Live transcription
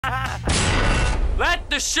Let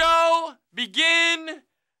the show begin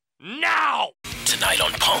now! Tonight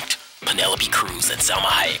on Punk'd, Penelope Cruz and Salma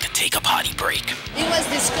Hayek take a potty break. It was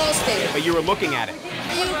disgusting. But you were looking at it.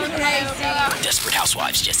 You were crazy. Desperate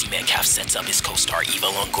Housewives Jesse Metcalfe sets up his co-star Eva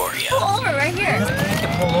Longoria. Pull over right here. You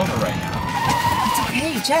can pull over right now. It's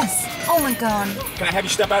okay, Jess. Oh my God. Can I have you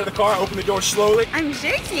step out of the car, open the door slowly? I'm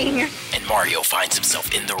shaking. And Mario finds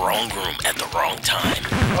himself in the wrong room at the wrong time.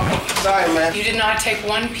 Oh, sorry, man. You did not take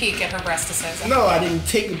one peek at her breastises. No, I didn't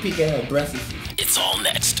take a peek at her breastises. It's all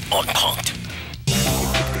next on Punk'd.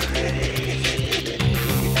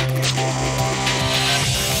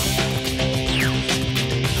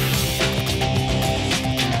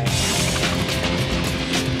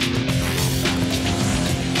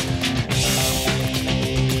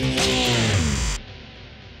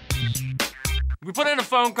 We put in a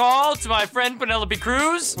phone call to my friend Penelope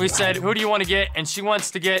Cruz. We said, who do you want to get? And she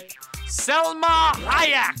wants to get Salma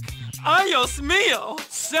Hayek. Ay, Dios mío.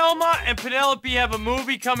 Selma and Penelope have a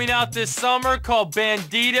movie coming out this summer called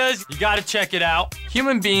Banditas. You gotta check it out.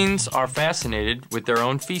 Human beings are fascinated with their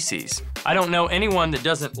own feces. I don't know anyone that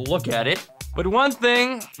doesn't look at it. But one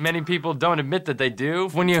thing many people don't admit that they do,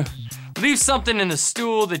 when you leave something in the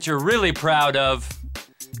stool that you're really proud of,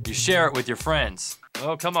 you share it with your friends.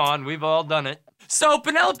 Oh, come on, we've all done it. So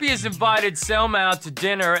Penelope has invited Selma out to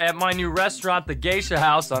dinner at my new restaurant, the Geisha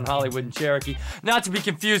House on Hollywood and Cherokee. Not to be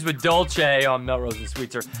confused with Dolce on Melrose and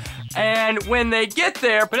Sweetser. And when they get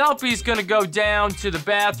there, Penelope's gonna go down to the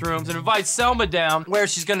bathrooms and invite Selma down where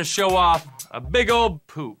she's gonna show off a big old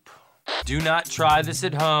poop. Do not try this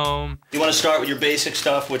at home. You want to start with your basic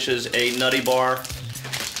stuff, which is a nutty bar.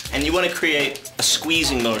 And you want to create a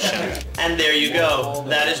squeezing motion. And there you go.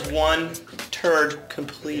 That is one turd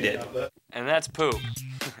completed. And that's poop.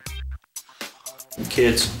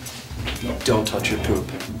 Kids, don't touch your poop.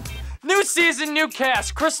 New season, new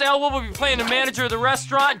cast. Chris Elwell will be playing the manager of the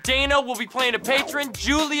restaurant. Dana will be playing a patron.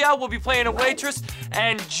 Julia will be playing a waitress.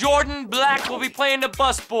 And Jordan Black will be playing the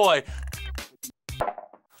busboy.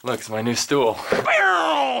 Look, it's my new stool.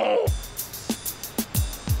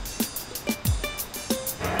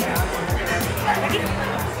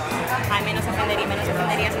 Jaime no se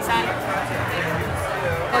ofendería si sale.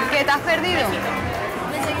 ¿Por qué? ¿Te has perdido?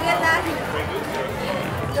 Pensé que era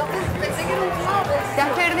pensé que era un club. ¿Te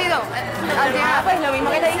has perdido? Pues lo mismo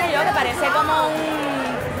que te dije yo, que parece como un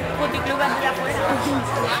puticlub aquí afuera.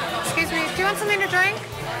 Excuse me, do you want something to drink?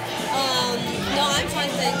 No, I'm fine,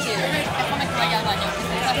 thank you. Déjame que vaya al baño.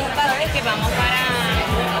 Es que vamos para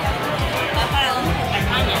dónde? Para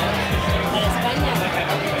España. ¿Para España?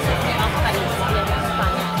 Vamos para España.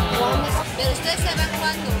 ¿Pero ustedes se van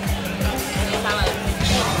cuándo? El sábado.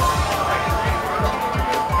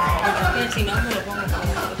 Si no, me lo pongo.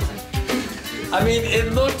 I mean,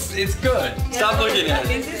 it's good. Stop looking at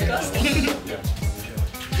it. It's disgusting.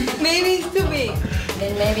 Maybe it's too big.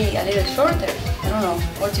 Then maybe a little shorter. I don't know.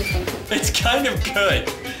 What do you think? It's kind of good.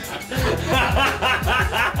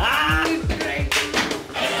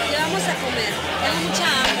 Ya vamos a comer. Tengo mucha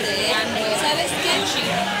hambre, ¿eh? ¿Sabes qué?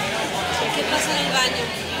 ¿Qué pasa en el baño?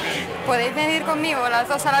 ¿Podéis venir conmigo las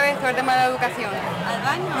dos a la vez por el tema de la educación? ¿Al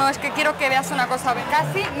baño? No, es que quiero que veas una cosa.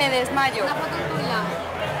 Casi me desmayo. Una foto tuya.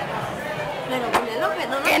 Pero Penelope,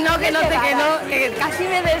 no. Que casi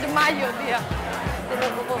me desmayo, tía.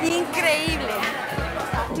 Increíble.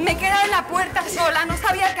 Me he quedado en la puerta sola, no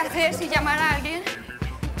sabía qué hacer, si llamar a alguien.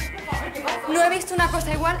 No he visto una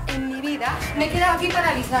cosa igual en mi vida. Me he quedado aquí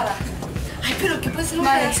paralizada. Ay, pero ¿qué puede ser un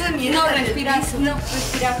Vale. pedazo de mierda? No, respirar. No,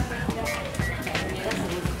 respirar.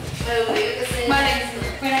 Vale,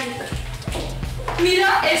 espera aquí.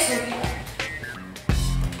 Mira eso.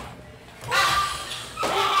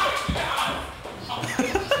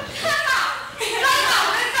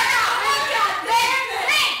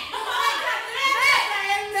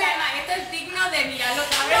 Esto es digno de mirarlo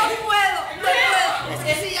otra vez. No puedo. Es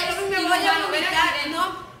que si ya no me voy a vomitar, ¿no?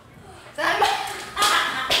 Salma.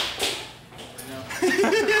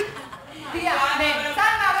 Tía, ven.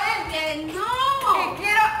 Salma, ven. No. Que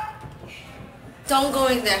quiero... Don't go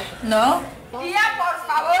in there. ¿No? Tía, por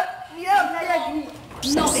favor, mira lo que hay aquí.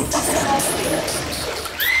 No, it's disgusting.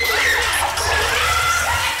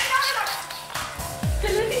 ¡Que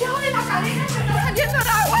le he tirado de la cadena! ¡Se está saliendo el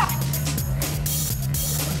agua!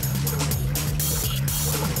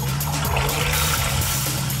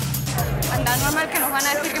 Anda, normal que nos van a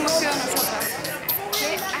decir que hemos sido nosotras.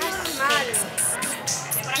 ¡Qué asco!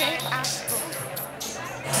 ¡Qué asco!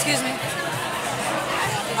 Excuse me.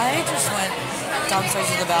 I just went downstairs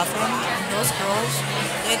to the bathroom. Those girls,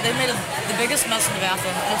 they made the biggest mess in the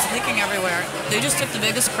bathroom. It's leaking everywhere. They just took the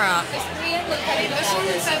biggest crap. This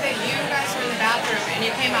woman said that you guys were in the bathroom and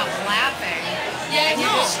you came out laughing. Yeah, and you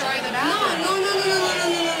destroyed the bathroom. No.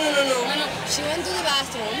 She went to the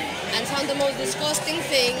bathroom and found the most disgusting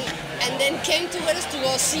thing and then came to us to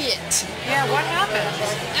go see it. Yeah, what happened?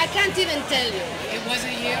 I can't even tell you. It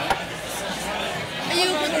wasn't you? Are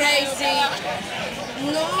you crazy?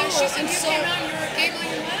 No, She said I'm you sorry. came out and you were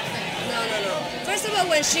giggling and laughing. No. First of all,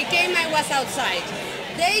 when she came, I was outside.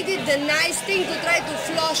 They did the nice thing to try to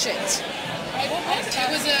flush it. What was it? It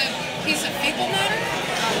was a piece of fecal matter?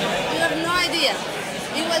 You have no idea.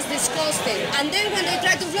 It was disgusting. And then when they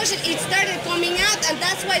tried to flush it, it started coming out, and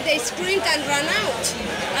that's why they screamed and ran out.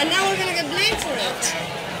 And now we're gonna get blamed for it.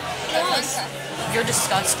 You're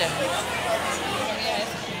disgusting.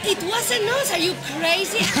 It wasn't us. Are you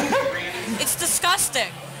crazy? It's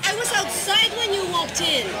disgusting. I was outside when you walked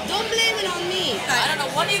in. Don't blame it on me. I don't know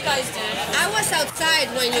what you guys did. I was outside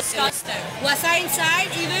when you... Disgusting. Was I inside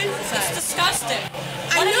even? It's disgusting.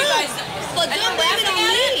 I What know, have you guys done? but And don't you're blame it on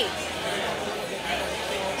laughing at me.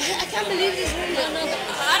 I can't believe this woman.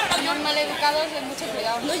 I don't know. Los maleducados de mucho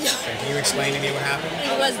cuidado. No, Can you explain to me what happened?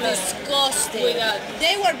 it was disgusting.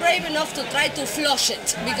 They were brave enough to try to flush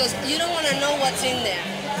it because you don't want to know what's in there.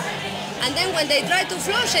 And then when they tried to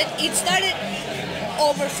flush it, it started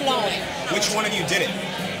overflowing. Which one of you did it?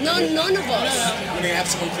 No, none of us. We're gonna have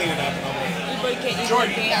someone clean it up.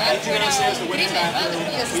 Jordan, I you downstairs to the women's bathroom.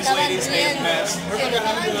 These ladies made a mess.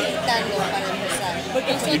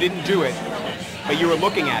 You didn't do it, but you were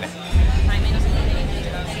looking at it.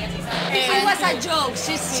 It was a joke.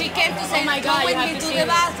 She came to say, go with me to the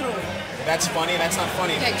bathroom. That's funny. That's not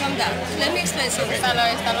funny. Okay, calm down. Let me explain something.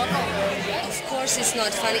 Of course it's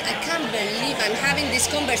not funny. I can't believe I'm having this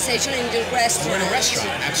conversation in your restaurant. We're in a restaurant,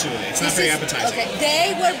 absolutely. It's not very appetizing. Okay,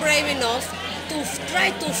 they were brave enough to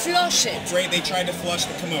try to flush it. Great, they tried to flush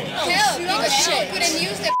the commode. Flush it. Couldn't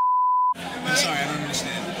use the I'm sorry, I don't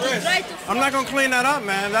understand. I'm not gonna clean that up,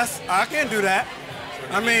 man. I can't do that.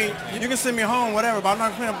 I mean, you can send me home, whatever, but I'm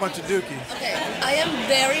not cleaning up a bunch of dookies. Okay, I am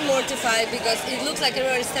very mortified because it looks like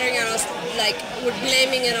everybody's staring at us like we're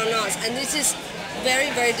blaming it on us, and this is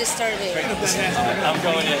very, very disturbing. I'm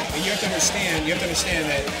going in. But you have to understand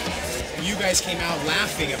that you guys came out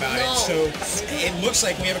laughing about it, so it looks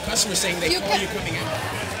like we have a customer saying they call you coming out.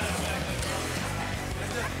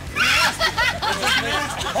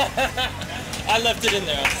 I left it in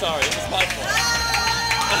there. I'm sorry. It's my fault.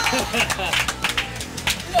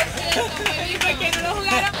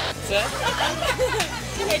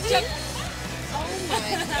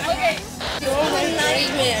 Okay. You're a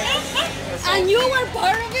nightmare. And you were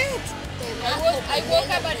part of it? I woke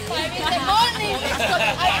up at 5 in the morning.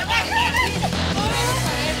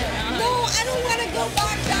 No, I don't want to go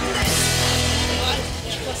back down there.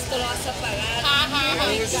 Esto lo vas a pagar.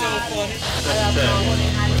 It was so funny.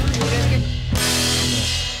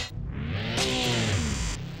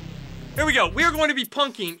 Here we go. We are going to be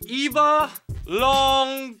punking Eva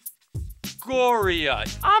Longoria.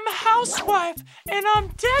 I'm a housewife and I'm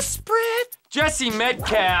desperate. Jesse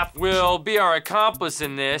Metcalfe will be our accomplice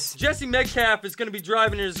in this. Jesse Metcalfe is gonna be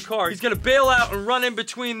driving in his car. He's gonna bail out and run in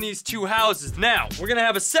between these two houses. Now, we're gonna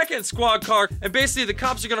have a second squad car, and basically the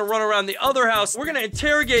cops are gonna run around the other house. We're gonna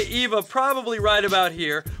interrogate Eva probably right about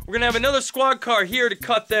here. We're gonna have another squad car here to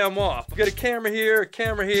cut them off. We got a camera here,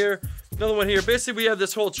 another one here. Basically, we have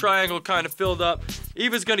this whole triangle kind of filled up.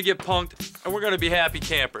 Eva's gonna get punked, and we're gonna be happy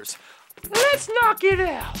campers. Let's knock it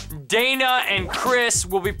out. Dana and Chris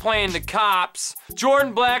will be playing the cops.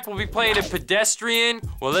 Jordan Black will be playing a pedestrian.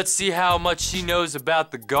 Well, let's see how much she knows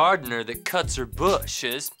about the gardener that cuts her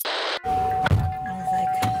bushes.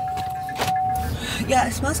 Yeah,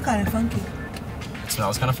 it smells kind of funky. It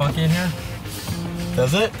smells kind of funky in here?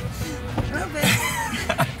 Does it? A little bit.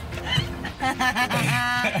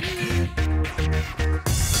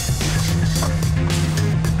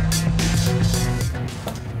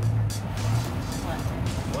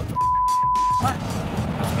 What?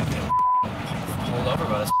 Pulled over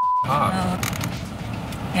by this cop.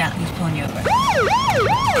 Yeah, he's pulling you over.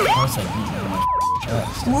 What's that beating on my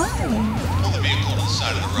chest? What? Pull the vehicle to the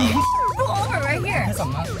side of the road. Pull over right here. Because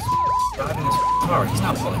I'm not driving this car. He's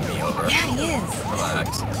not pulling me over. Yeah, he is.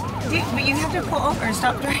 Relax. Dude, but you have to pull over and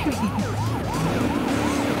stop driving.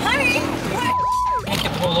 Honey, what? I can't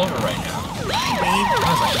get pulled over right now. Hi, babe.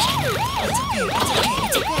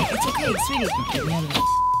 It's okay, sweetie. Get me out of this.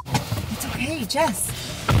 It's okay, Jess.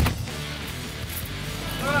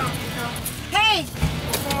 Hey!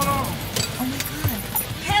 What's going on? Oh my God.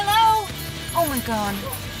 Hello! Oh my God.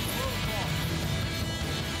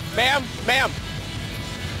 Ma'am, ma'am.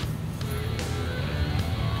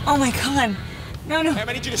 Oh my God. No, no. Ma'am,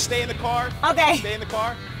 I need you to stay in the car. Okay. Stay in the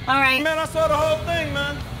car. All right. Man, I saw the whole thing,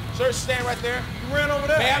 man. Sir, stand right there. You ran over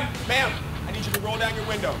there. Ma'am, ma'am, I need you to roll down your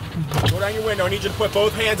window. Roll down your window. I need you to put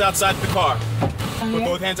both hands outside the car. Put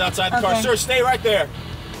both hands outside the car. Sir, stay right there.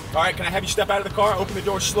 All right, can I have you step out of the car, open the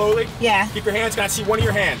door slowly? Yeah. Keep your hands, can I see one of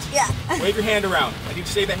your hands? Yeah. Wave your hand around. I need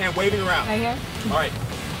to see that hand waving around. Right here? All right.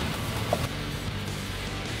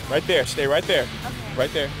 Right there, stay right there. Okay.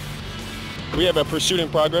 Right there. We have a pursuit in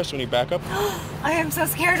progress. We need backup. I am so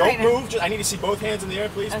scared Don't right now. move. I need to see both hands in the air,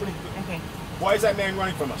 please. Okay. Okay. Why is that man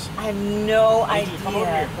running from us? I have no idea. Come over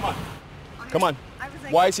here. Come on. Come on.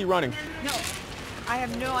 Like, why is he running? No, I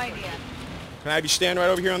have no idea. Can I have you stand right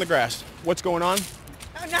over here on the grass? What's going on?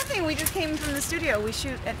 Oh, nothing. We just came from the studio. We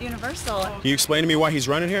shoot at Universal. Can you explain to me why he's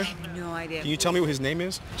running here? I have no idea. Can you tell me what his name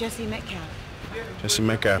is? Jesse Metcalfe. Jesse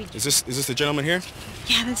Metcalfe. Is this the gentleman here?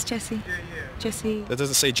 Yeah, that's Jesse. Jesse. That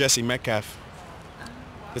doesn't say Jesse Metcalfe.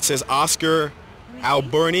 It says Oscar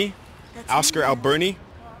Alberni. Oscar Alberni.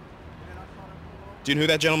 Do you know who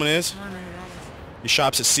that gentleman is? I don't know who that is. He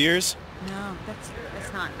shops at Sears. No,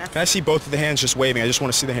 that's not. That's Can I see both of the hands just waving? I just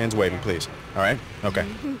want to see the hands waving, please. All right? Okay.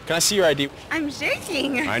 Can I see your ID? I'm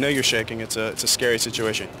shaking. I know you're shaking. It's a scary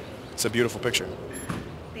situation. It's a beautiful picture.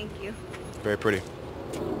 Thank you. Very pretty.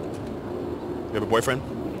 You have a boyfriend?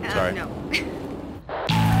 Sorry. No.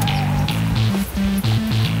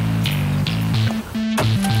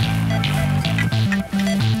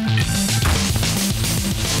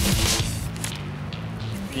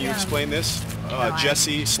 Can you explain this?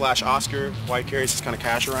 Jesse / Oscar, why he carries this kind of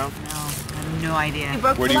cash around? No, I have no idea.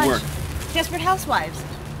 Where do you work? Desperate Housewives.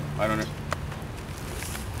 I don't know.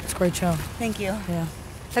 It's a great show. Thank you. Yeah.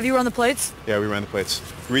 Have you run the plates? Yeah, we ran the plates.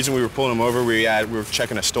 The reason we were pulling them over, we were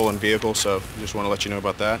checking a stolen vehicle, so just want to let you know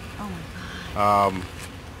about that. Oh my God.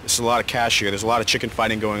 There's a lot of cash here. There's a lot of chicken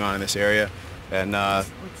fighting going on in this area, and What's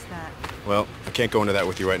that? well, I can't go into that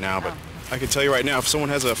with you right now, but I can tell you right now, if someone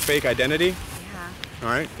has a fake identity, all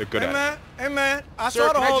right, they're good at it. Hey man, I Sir, saw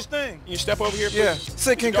the can I whole just- thing. Can you step over here, please? Yeah,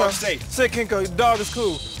 sit Kinko. Dog's safe. Sit Kinko, dog is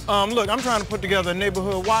cool. Look, I'm trying to put together a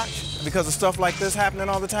neighborhood watch because of stuff like this happening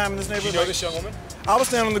all the time in this Do neighborhood. you know this young woman? I was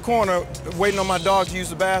standing on the corner waiting on my dog to use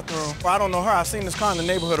the bathroom. I don't know her. I've seen this car in the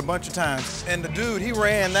neighborhood a bunch of times. And the dude, he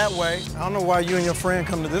ran that way. I don't know why you and your friend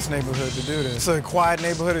come to this neighborhood to do this. It's a quiet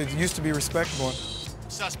neighborhood. It used to be respectable.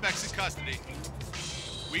 Suspects in custody.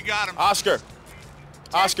 We got him. Oscar.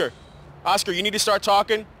 Oscar, you need to start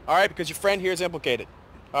talking, all right, because your friend here is implicated.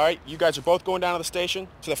 All right, you guys are both going down to the station,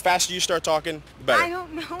 so the faster you start talking, the better. I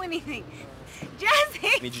don't know anything. Jesse!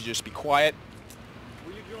 I need you to just be quiet.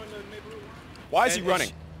 Why is he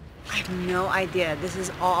running? I have no idea. This is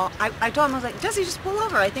all. I told him, I was like, Jesse, just pull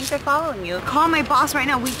over. I think they're following you. Call my boss right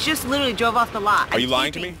now. We just literally drove off the lot. Are you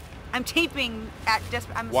lying to me? I'm taping at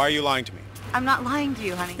Desperate. Why are you lying to me? I'm not lying to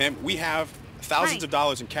you, honey. Ma'am, we have thousands Honey, of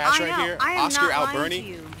dollars in cash I right know. here. I am Oscar not lying to Alberni,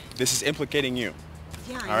 you. this is implicating you.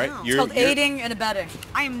 Yeah, All I right, know. It's called aiding and abetting.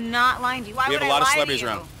 I am not lying to you. Why We would have a I lot of lie celebrities to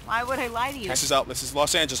you? around. Why would I lie to you? This is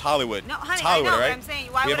Los Angeles, Hollywood. No, honey, it's Hollywood, I know, right? but I'm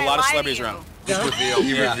saying, why we would have a I lot of lie to celebrities you? around.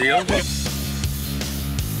 Revealed.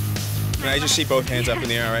 Can I just see both hands up in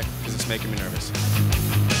the air, all right? Because it's making me nervous.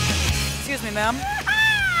 Excuse me, ma'am.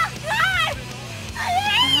 Ah, God! I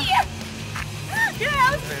hate you! Dude,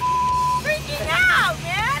 I was freaking out,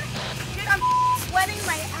 man! Dude, I'm sweating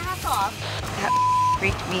my ass off. That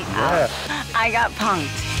freaked me out. I got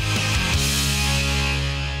punked.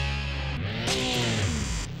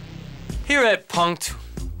 Here at Punked,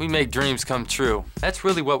 we make dreams come true. That's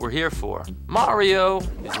really what we're here for. Mario is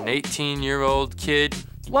an 18-year-old kid.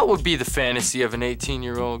 What would be the fantasy of an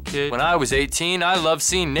 18-year-old kid? When I was 18, I loved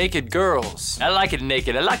seeing naked girls. I like it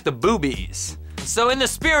naked, I like the boobies. So in the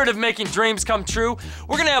spirit of making dreams come true,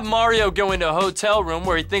 we're gonna have Mario go into a hotel room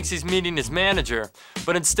where he thinks he's meeting his manager.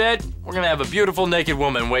 But instead, we're gonna have a beautiful naked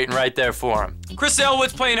woman waiting right there for him. Chris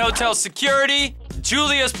Elwood's playing hotel security,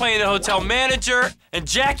 Julia's playing the hotel manager, and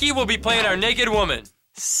Jackie will be playing our naked woman.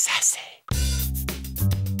 Sassy.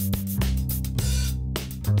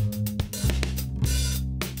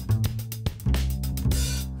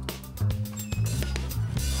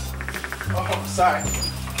 Oh, sorry.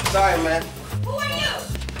 Sorry, man. Who are you?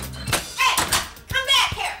 Hey, come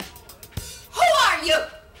back here. Who are you?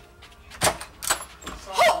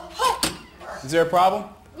 Who? Is there a problem?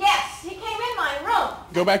 Yes, he came in my room.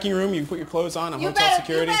 Go back in your room, you can put your clothes on, I'm You hotel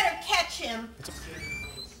security. better catch him.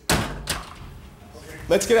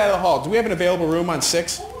 Let's get out of the hall. Do we have an available room on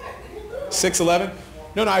 6? 611?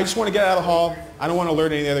 No, I just want to get out of the hall. I don't want to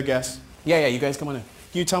alert any of the other guests. Yeah, you guys come on in.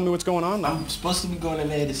 Can you tell me what's going on? I'm supposed to be going in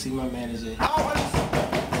there to see my manager.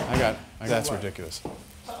 I got it. That's ridiculous.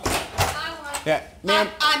 Yeah, ma'am.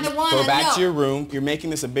 I don't wanna Go back know. to your room. You're making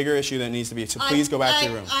this a bigger issue than it needs to be. So please go back to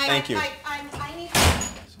your room. Thank you.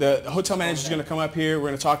 The hotel manager's gonna come up here. We're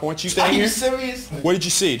gonna talk. Once you stay here. Are you serious? What did you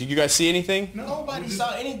see? Did you guys see anything? Nobody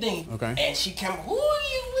saw anything. Okay. And she came. Who are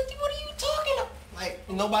you? What are you talking about? Like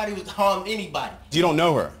nobody was harmed anybody. You don't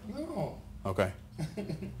know her. No. Okay.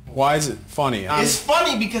 Why is it funny? It's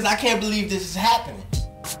funny because I can't believe this is happening.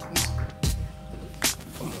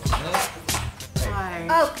 Hi.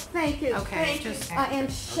 Oh, thank you. Okay, Thank you. just- I am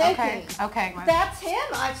shaking. Okay. That's him.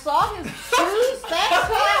 I saw his shoes.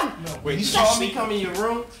 That's him. Wait, you saw me come in your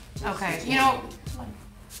room? Okay, you know.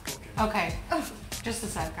 Okay. Just a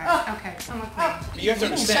sec, guys. Okay, come with me. You have to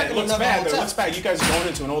understand. It looks bad. But it looks bad. You guys are going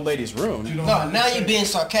into an old lady's room. No, now you're being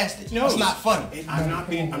sarcastic. No, it's not funny. I'm not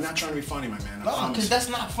trying to be funny, my man. No, because that's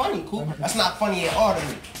not funny, cool. That's not funny at all to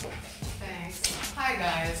me. Thanks. Hi,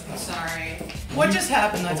 guys. I'm sorry. What just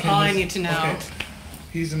happened? That's all I need to know. Okay.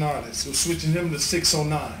 He's an artist. We're switching him to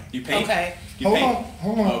 609. You paint? Okay. Hold on.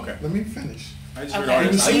 Oh, okay. Let me finish. I just Okay. regard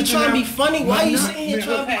it. Are you trying to be funny? Why are you No, sitting here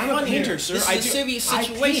trying to be I'm a funny? painter, sir. This is a serious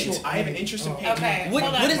situation. I have an interest in painting. Okay. What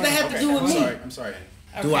does that have to do with I'm me? sorry. I'm sorry.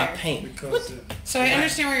 Do I Okay. paint? Because So I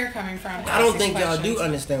understand where you're coming from. I don't Ask these think y'all do questions.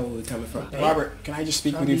 understand where we're coming from. Robert, can I just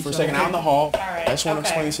speak with you for a second? Out in the hall. All right. I just want to okay.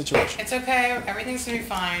 explain the situation. It's okay. Everything's gonna be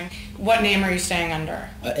fine. What name are you staying under?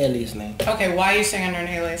 An alias name. Okay. Why are you staying under an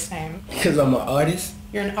alias name? Because I'm an artist?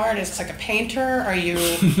 You're an artist, like a painter. Are you?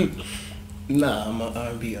 Nah, I'm an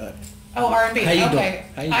R&B artist. Oh, R&B. How you okay. doing?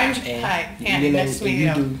 How you I'm doing? hi, And Andy. you know, Nice to meet you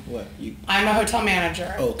you. do what? I'm a hotel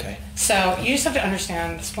manager. Okay. So you just have to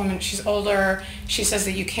understand this woman. She's older. She says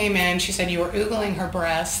that you came in. She said you were oogling her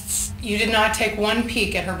breasts. You did not take one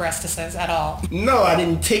peek at her breastises at all. No, I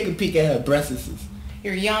didn't take a peek at her breasts.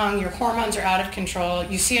 You're young. Your hormones are out of control.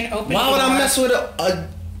 You see an open. Why would I door. mess with a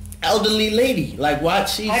elderly lady? Like, why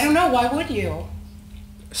she's... I don't know. Why would you?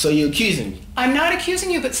 So you're accusing me? I'm not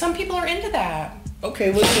accusing you, but some people are into that.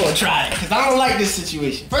 Okay, well, you gonna try it? Because I don't like this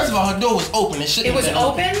situation. First of all, her door was open. It was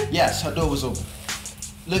open? Yes, her door was open.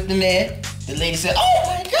 Looked in there. The lady said, "Oh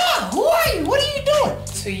my God, who are you? What are you doing?"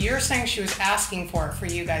 So you're saying she was asking for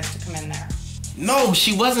you guys to come in there? No,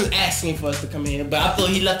 she wasn't asking for us to come in here, but I thought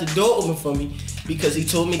he left the door open for me because he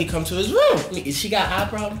told me to come to his room. Is she got eye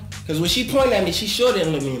problem? Because when she pointed at me, she sure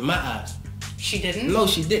didn't look me in my eyes. She didn't? No,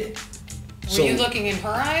 she didn't. Were you looking in her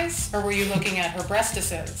eyes, or were you looking at her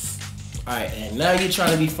breastises? Alright, and now you're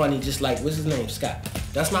trying to be funny just like, what's his name, Scott?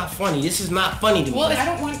 That's not funny. This is not funny to me. Well, I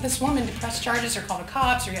don't want this woman to press charges or call the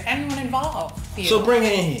cops or get anyone involved. So bring her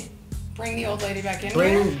in here. Bring the old lady back in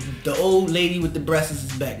Bring here? the old lady with the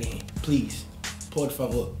breasts back in here, please. Por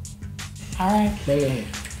favor. Alright. Bring her in here.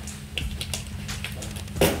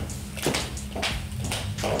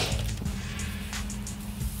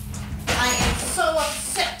 I am so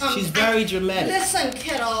upset. She's very dramatic. Listen,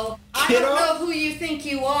 kiddo. I Kiddo? don't know who you think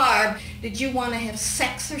you are. Did you want to have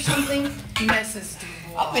sex or something? Mrs.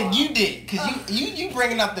 I think you did, cause you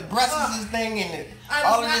bringing up the breasts thing and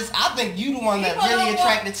all of this. I think you the one that People really don't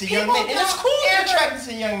attracted to young men, and it's cool to attracted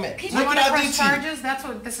to young men. You Look want what to I do press to you. charges? That's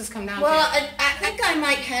what this has come down Well, to. I think I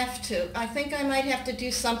might have to. I think I might have to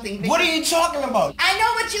do something. What are you talking about? I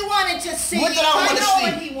know what you wanted to see. What did I wanna know see?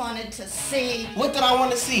 what he wanted to see. What did I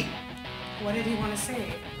want to see? What did he want to see?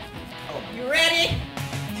 You ready?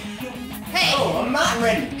 Hey. Oh, I'm not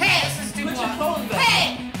ready. Hey. This is Put your Dubois. clothes back.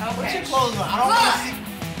 Hey. Put Okay. your clothes on. I don't want to see.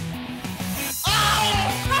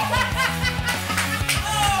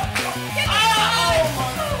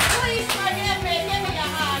 Please forgive me. Give me a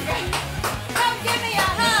hug. Come give me a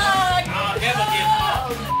hug.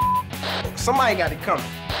 Somebody got to come.